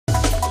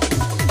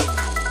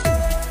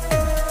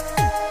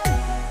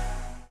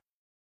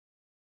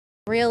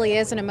Really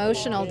is an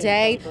emotional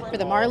day for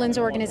the Marlins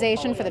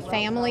organization, for the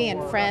family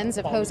and friends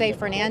of Jose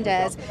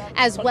Fernandez,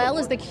 as well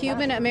as the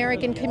Cuban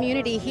American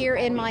community here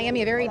in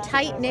Miami, a very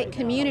tight-knit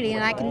community.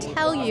 And I can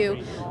tell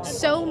you,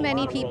 so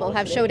many people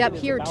have showed up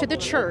here to the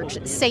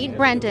church, St.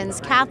 Brendan's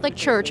Catholic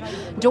Church.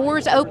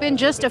 Doors opened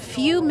just a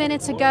few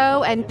minutes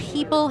ago, and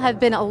people have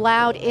been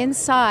allowed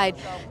inside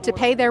to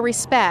pay their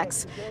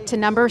respects to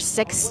number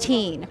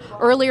 16.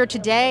 Earlier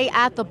today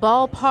at the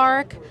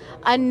ballpark,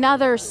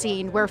 another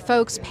scene where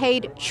folks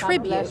paid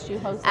tribute you,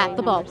 Jose, at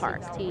the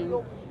ballpark.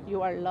 16.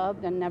 You are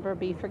loved and never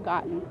be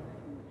forgotten.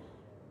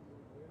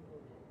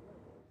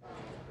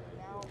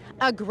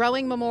 A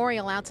growing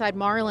memorial outside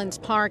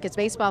Marlins Park as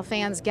baseball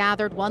fans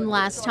gathered one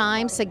last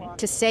time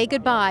to say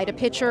goodbye to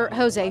pitcher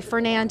Jose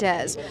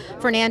Fernandez.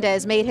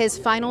 Fernandez made his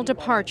final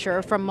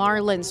departure from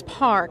Marlins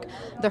Park.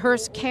 The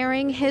hearse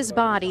carrying his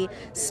body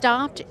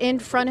stopped in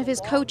front of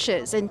his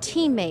coaches and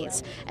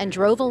teammates and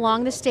drove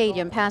along the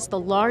stadium past the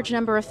large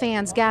number of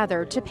fans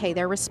gathered to pay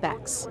their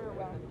respects.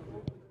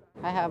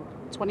 I have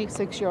a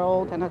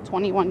 26-year-old and a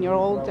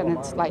 21-year-old, and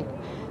it's like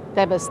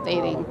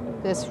devastating.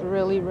 This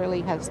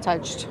really has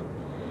touched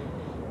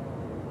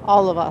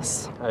all of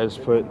us. I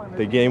just put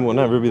the game will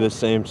never be the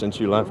same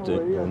since you left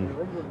it, and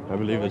I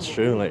believe it's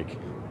true. Like,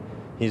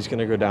 he's going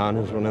to go down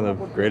as one of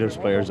the greatest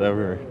players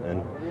ever,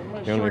 and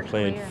he only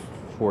played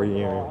 4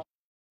 years.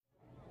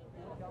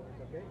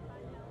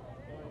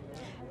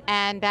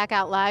 And back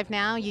out live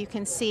now, you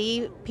can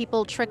see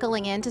people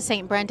trickling into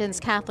St. Brendan's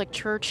Catholic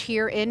Church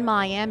here in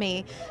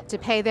Miami to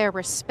pay their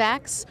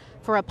respects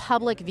for a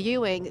public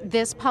viewing.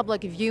 This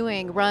public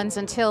viewing runs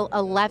until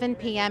 11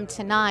 p.m.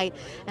 tonight,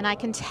 and I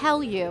can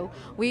tell you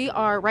we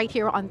are right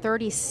here on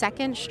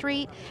 32nd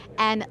Street,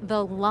 and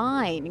the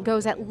line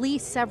goes at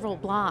least several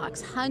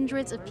blocks.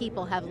 Hundreds of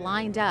people have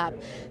lined up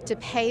to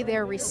pay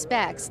their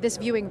respects. This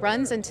viewing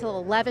runs until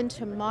 11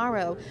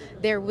 tomorrow.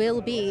 There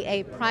will be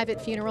a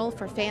private funeral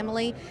for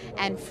family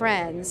and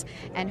friends,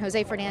 and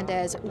Jose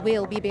Fernandez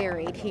will be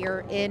buried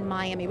here in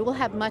Miami. We will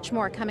have much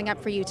more coming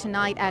up for you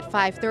tonight at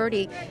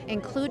 5:30,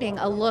 including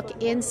a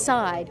look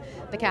inside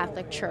the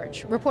Catholic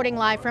Church. Reporting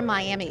live from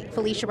Miami,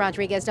 Felicia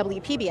Rodriguez,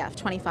 WPBF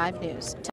 25 News.